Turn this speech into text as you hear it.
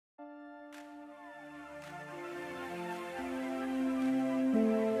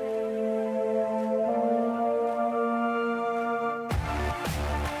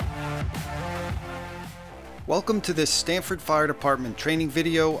Welcome to this Stamford Fire Department training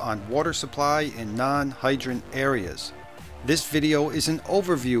video on water supply in non-hydrant areas. This video is an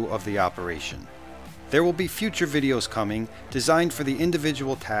overview of the operation. There will be future videos coming designed for the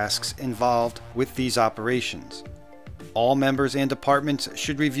individual tasks involved with these operations. All members and departments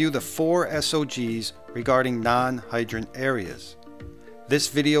should review the 4 SOGs regarding non-hydrant areas. This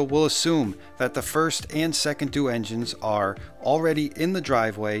video will assume that the first and second due engines are already in the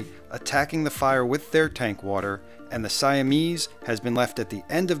driveway attacking the fire with their tank water, and the Siamese has been left at the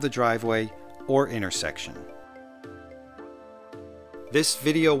end of the driveway or intersection. This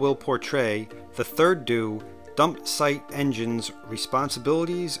video will portray the third due dump site engine's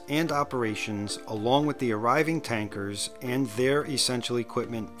responsibilities and operations along with the arriving tankers and their essential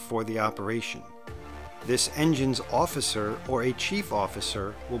equipment for the operation. This engine's officer or a chief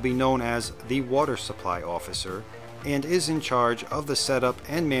officer will be known as the water supply officer and is in charge of the setup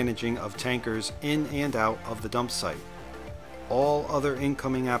and managing of tankers in and out of the dump site. All other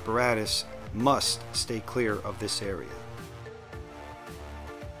incoming apparatus must stay clear of this area.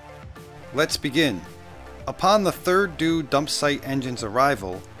 Let's begin. Upon the third due dump site engine's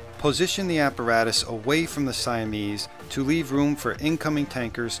arrival, position the apparatus away from the Siamese to leave room for incoming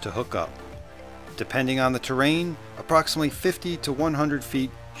tankers to hook up. Depending on the terrain, approximately 50 to 100 feet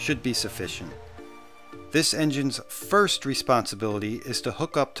should be sufficient. This engine's first responsibility is to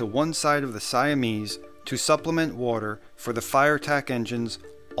hook up to one side of the Siamese to supplement water for the fire attack engines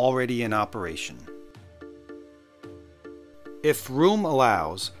already in operation. If room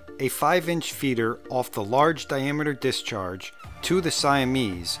allows, a 5-inch feeder off the large diameter discharge to the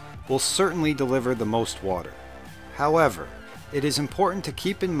Siamese will certainly deliver the most water. However, it is important to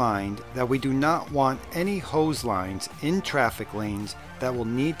keep in mind that we do not want any hose lines in traffic lanes that will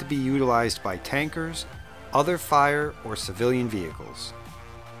need to be utilized by tankers, other fire or civilian vehicles.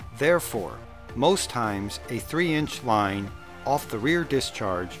 Therefore, most times a 3-inch line off the rear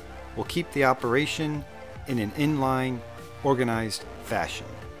discharge will keep the operation in an inline, organized fashion.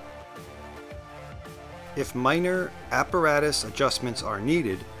 If minor apparatus adjustments are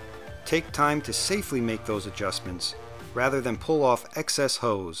needed, take time to safely make those adjustments rather than pull off excess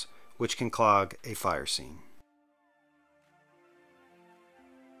hose, which can clog a fire scene.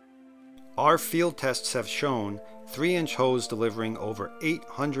 Our field tests have shown 3-inch hose delivering over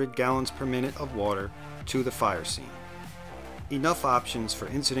 800 gallons per minute of water to the fire scene. Enough options for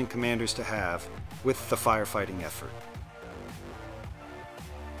incident commanders to have with the firefighting effort.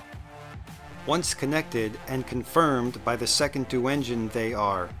 Once connected and confirmed by the second due engine they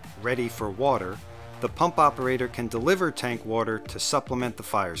are ready for water, the pump operator can deliver tank water to supplement the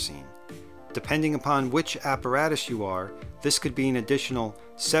fire scene. Depending upon which apparatus you are, this could be an additional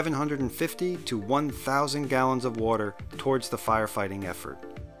 750 to 1,000 gallons of water towards the firefighting effort.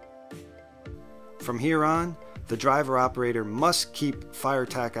 From here on, the driver operator must keep fire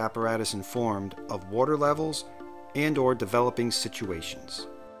attack apparatus informed of water levels and/or developing situations.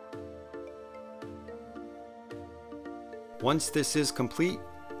 Once this is complete,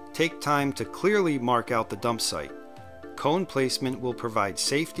 take time to clearly mark out the dump site. Cone placement will provide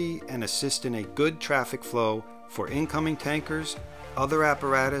safety and assist in a good traffic flow for incoming tankers, other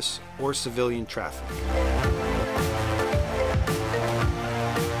apparatus, or civilian traffic.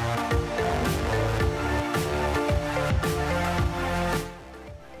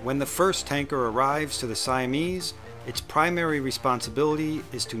 When the first tanker arrives to the Siamese, its primary responsibility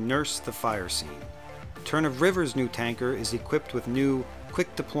is to nurse the fire scene. Turn of River's new tanker is equipped with new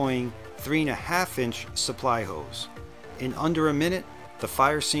quick-deploying 3.5-inch supply hose. In under a minute, the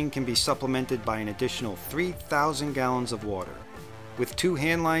fire scene can be supplemented by an additional 3,000 gallons of water. With 2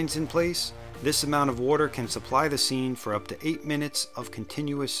 hand lines in place, this amount of water can supply the scene for up to 8 minutes of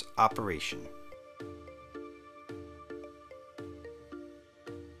continuous operation.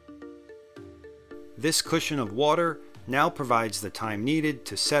 This cushion of water now provides the time needed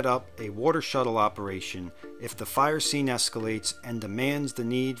to set up a water shuttle operation if the fire scene escalates and demands the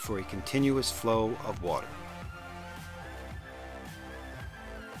need for a continuous flow of water.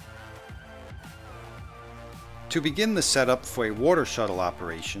 To begin the setup for a water shuttle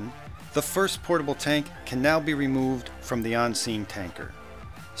operation, the first portable tank can now be removed from the on-scene tanker.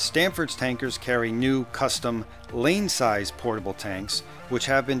 Stamford's tankers carry new custom lane-size portable tanks which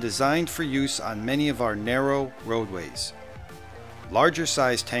have been designed for use on many of our narrow roadways. Larger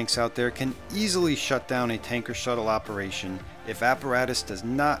sized tanks out there can easily shut down a tanker shuttle operation if apparatus does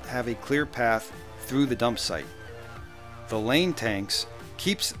not have a clear path through the dump site. The lane tanks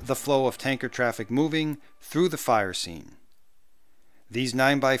keeps the flow of tanker traffic moving through the fire scene. These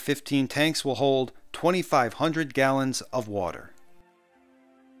 9x15 tanks will hold 2,500 gallons of water.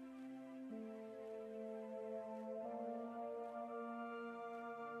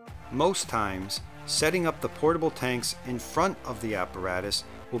 Most times, setting up the portable tanks in front of the apparatus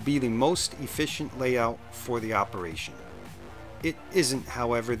will be the most efficient layout for the operation. It isn't,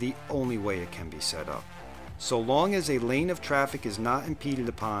 however, the only way it can be set up. So long as a lane of traffic is not impeded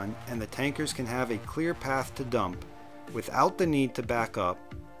upon and the tankers can have a clear path to dump without the need to back up,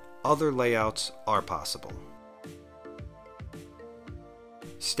 other layouts are possible.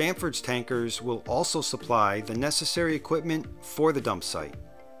 Stamford's tankers will also supply the necessary equipment for the dump site.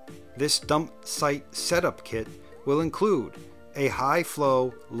 This dump site setup kit will include a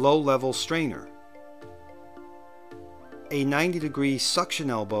high-flow, low-level strainer, a 90-degree suction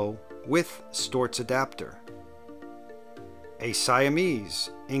elbow with Stort's adapter, a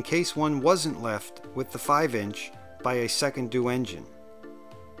Siamese in case one wasn't left with the 5-inch by a second due engine,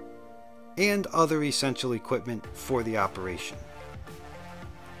 and other essential equipment for the operation.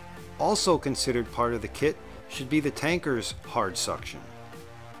 Also considered part of the kit should be the tanker's hard suction.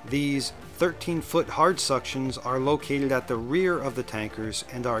 These 13-foot hard suctions are located at the rear of the tankers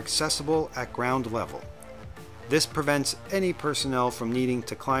and are accessible at ground level. This prevents any personnel from needing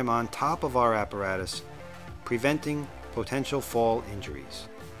to climb on top of our apparatus, preventing potential fall injuries.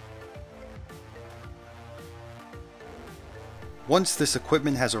 Once this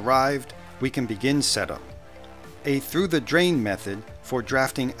equipment has arrived, we can begin setup. A through-the-drain method for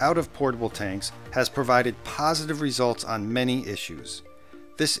drafting out of portable tanks has provided positive results on many issues.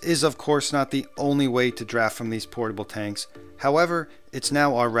 This is of course not the only way to draft from these portable tanks, however, it's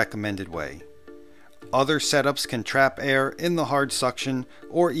now our recommended way. Other setups can trap air in the hard suction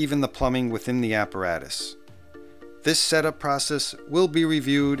or even the plumbing within the apparatus. This setup process will be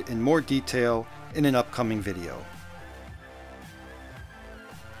reviewed in more detail in an upcoming video.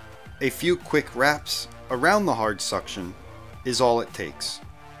 A few quick wraps around the hard suction is all it takes.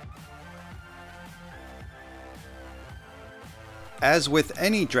 As with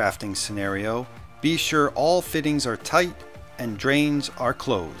any drafting scenario, be sure all fittings are tight and drains are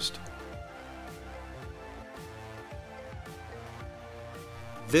closed.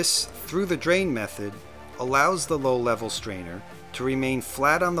 This through-the-drain method allows the low-level strainer to remain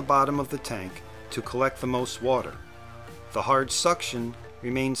flat on the bottom of the tank to collect the most water. The hard suction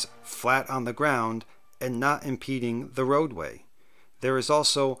remains flat on the ground and not impeding the roadway. There is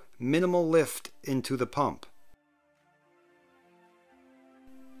also minimal lift into the pump.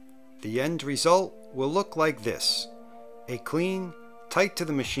 The end result will look like this: a clean, tight to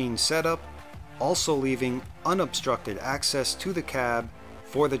the machine setup, also leaving unobstructed access to the cab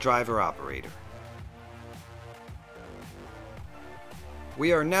for the driver operator.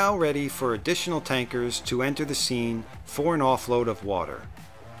 We are now ready for additional tankers to enter the scene for an offload of water.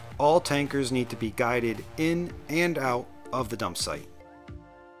 All tankers need to be guided in and out of the dump site.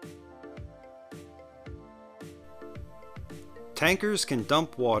 Tankers can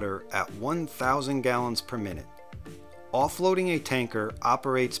dump water at 1,000 gallons per minute. Offloading a tanker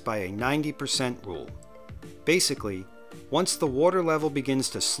operates by a 90% rule. Basically, once the water level begins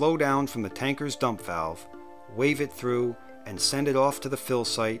to slow down from the tanker's dump valve, wave it through and send it off to the fill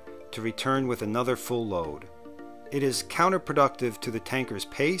site to return with another full load. It is counterproductive to the tanker's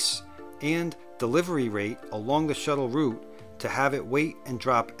pace and delivery rate along the shuttle route to have it wait and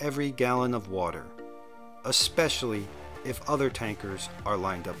drop every gallon of water, especially if other tankers are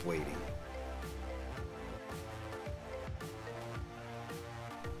lined up waiting.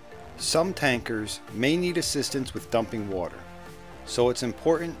 Some tankers may need assistance with dumping water, so it's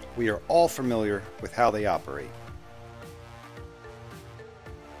important we are all familiar with how they operate.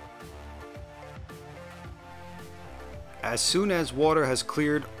 As soon as water has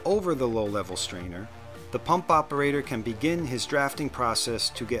cleared over the low-level strainer, the pump operator can begin his drafting process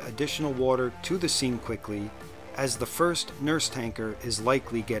to get additional water to the scene quickly, as the first nurse tanker is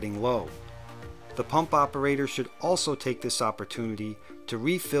likely getting low. The pump operator should also take this opportunity to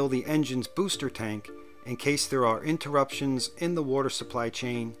refill the engine's booster tank in case there are interruptions in the water supply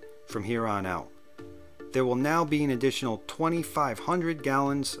chain from here on out. There will now be an additional 2,500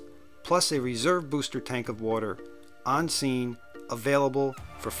 gallons plus a reserve booster tank of water on scene available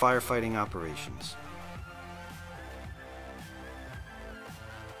for firefighting operations.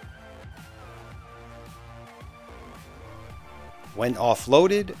 When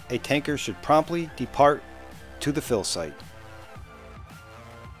offloaded, a tanker should promptly depart to the fill site.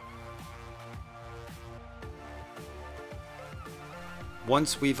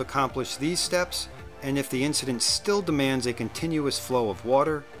 Once we've accomplished these steps, and if the incident still demands a continuous flow of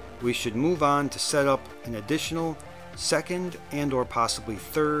water, we should move on to set up an additional second and or possibly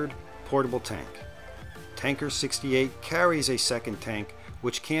third portable tank. Tanker 68 carries a second tank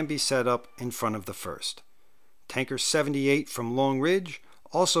which can be set up in front of the first. Tanker 78 from Long Ridge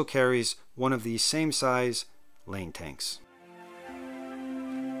also carries one of these same size lane tanks.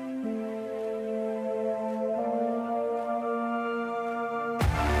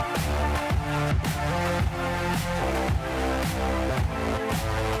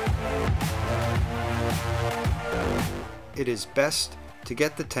 It is best to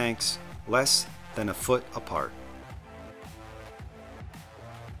get the tanks less than a foot apart.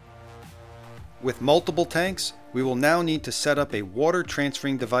 With multiple tanks, we will now need to set up a water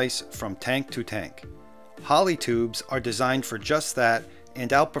transferring device from tank to tank. Holly tubes are designed for just that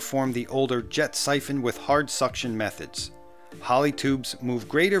and outperform the older jet siphon with hard suction methods. Holly tubes move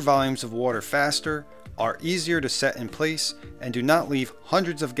greater volumes of water faster, are easier to set in place, and do not leave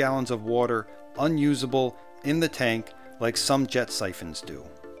hundreds of gallons of water unusable in the tank like some jet siphons do.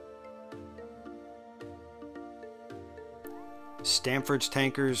 Stamford's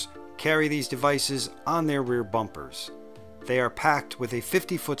tankers carry these devices on their rear bumpers. They are packed with a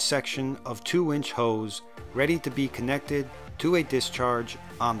 50-foot section of 2-inch hose ready to be connected to a discharge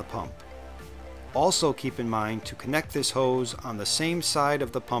on the pump. Also keep in mind to connect this hose on the same side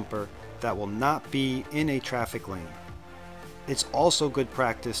of the pumper that will not be in a traffic lane. It's also good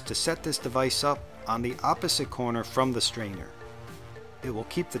practice to set this device up on the opposite corner from the strainer. It will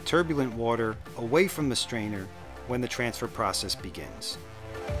keep the turbulent water away from the strainer when the transfer process begins.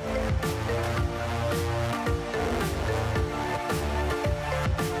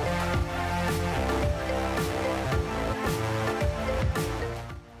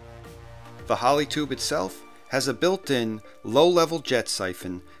 The Holly tube itself has a built-in low-level jet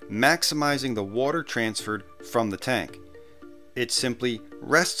siphon maximizing the water transferred from the tank. It simply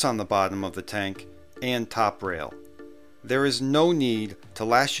rests on the bottom of the tank and top rail. There is no need to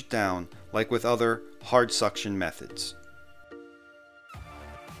lash it down like with other hard suction methods.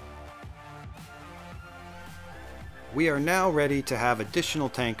 We are now ready to have additional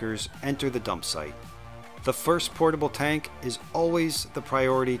tankers enter the dump site. The first portable tank is always the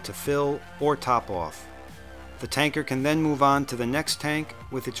priority to fill or top off. The tanker can then move on to the next tank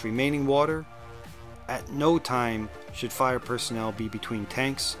with its remaining water. At no time should fire personnel be between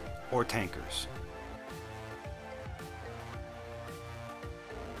tanks or tankers.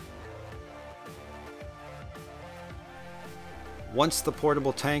 Once the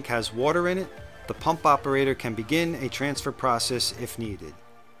portable tank has water in it, the pump operator can begin a transfer process if needed.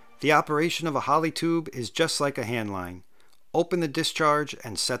 The operation of a Holly tube is just like a hand line. Open the discharge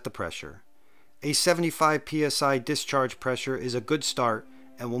and set the pressure. A 75 psi discharge pressure is a good start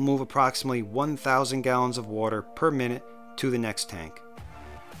and will move approximately 1,000 gallons of water per minute to the next tank.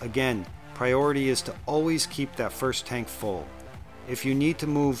 Again, priority is to always keep that first tank full. If you need to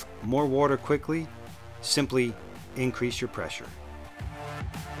move more water quickly, simply increase your pressure.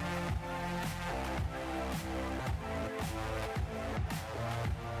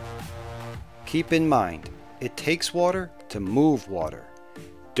 Keep in mind, it takes water to move water.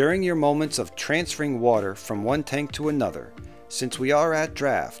 During your moments of transferring water from one tank to another, since we are at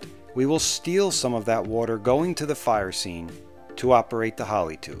draft, we will steal some of that water going to the fire scene to operate the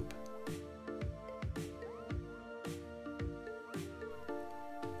Holly tube.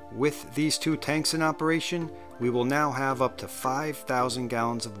 With these two tanks in operation, we will now have up to 5,000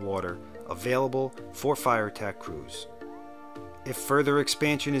 gallons of water available for fire attack crews. If further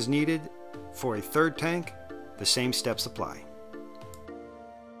expansion is needed for a third tank, the same steps apply.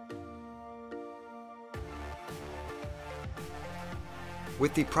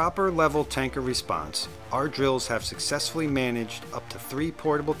 With the proper level tanker response, our drills have successfully managed up to 3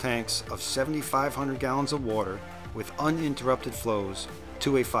 portable tanks of 7,500 gallons of water with uninterrupted flows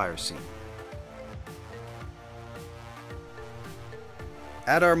to a fire scene.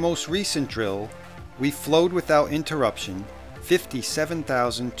 At our most recent drill, we flowed without interruption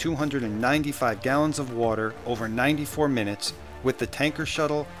 57,295 gallons of water over 94 minutes with the tanker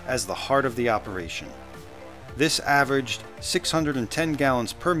shuttle as the heart of the operation. This averaged 610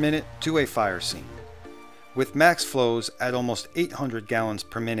 gallons per minute to a fire scene, with max flows at almost 800 gallons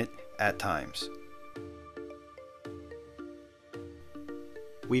per minute at times.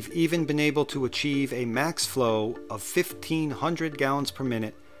 We've even been able to achieve a max flow of 1,500 gallons per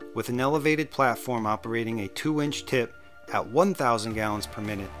minute with an elevated platform operating a 2-inch tip at 1,000 gallons per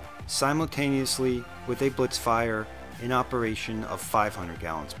minute, simultaneously with a blitz fire in operation of 500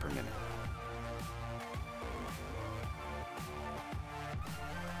 gallons per minute.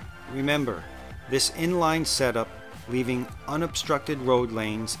 Remember, this inline setup, leaving unobstructed road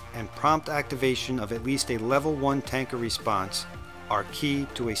lanes and prompt activation of at least a level 1 tanker response, are key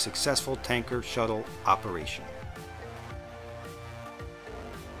to a successful tanker shuttle operation.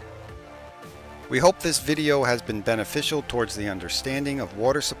 We hope this video has been beneficial towards the understanding of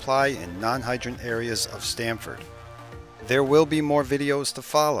water supply in non-hydrant areas of Stamford. There will be more videos to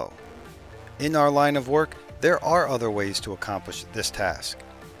follow. In our line of work, there are other ways to accomplish this task.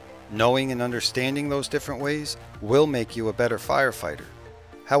 Knowing and understanding those different ways will make you a better firefighter.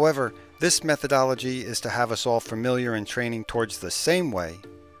 However, this methodology is to have us all familiar and training towards the same way,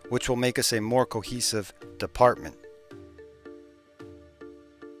 which will make us a more cohesive department.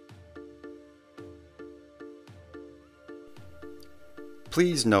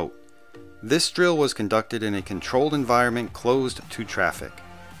 Please note, this drill was conducted in a controlled environment closed to traffic.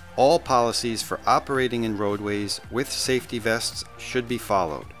 All policies for operating in roadways with safety vests should be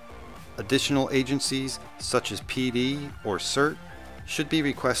followed. Additional agencies such as PD or CERT should be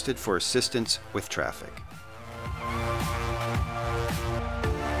requested for assistance with traffic.